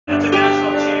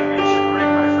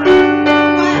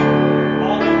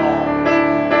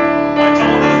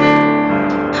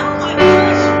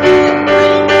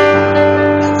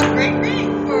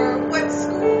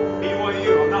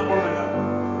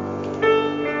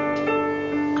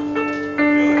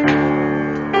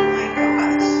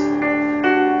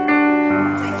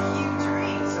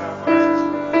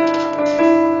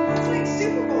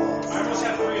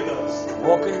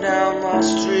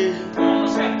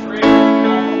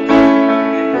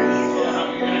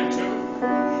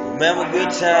Remember good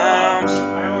times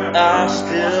I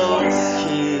still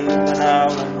keep, and I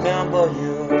remember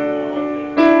you.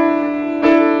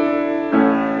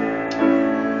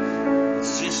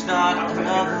 It's just not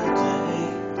another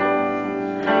day.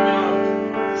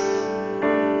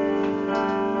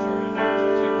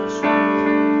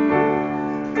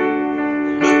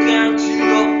 Look into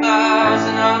your eyes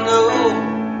and I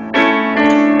know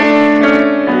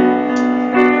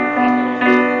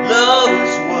love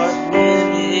is what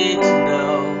we need to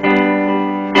know.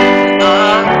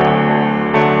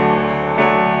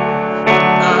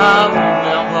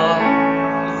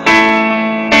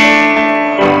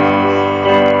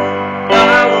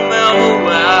 I remember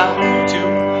where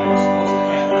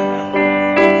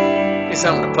It's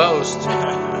on the post.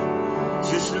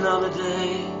 just another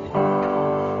day,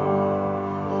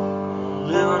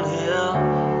 living here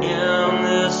in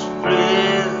this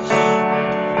place,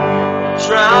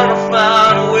 trying to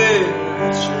find a way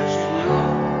to chase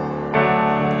you.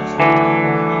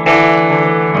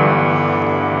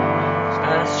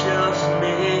 That's just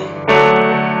me.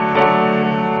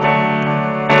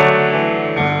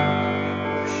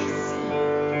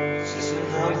 It's just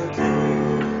another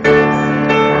day.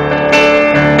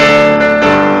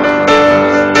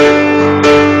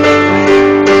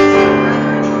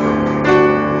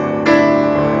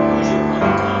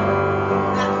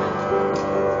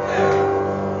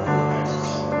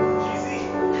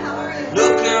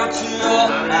 Look into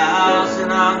your eyes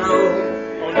and I know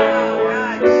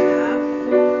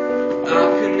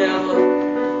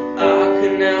I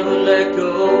could never let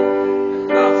go.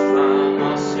 I find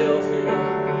myself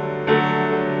in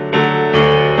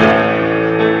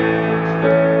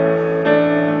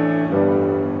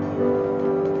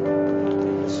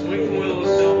swing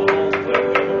wheels down the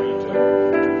hallway.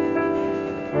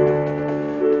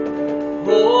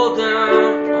 Hold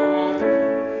down.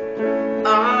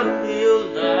 I feel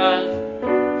like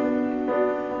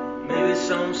maybe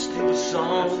some stupid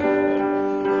song,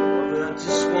 but I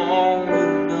just want you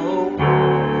to know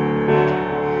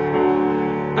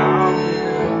I'm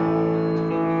here.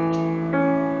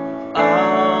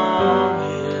 I'm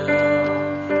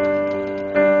here.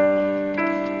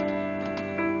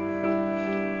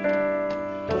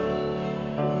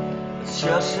 It's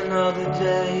just another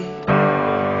day.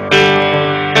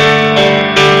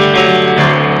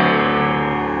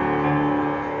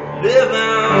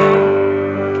 Living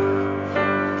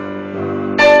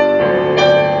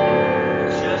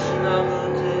just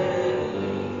another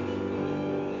day,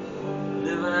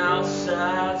 living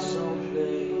outside.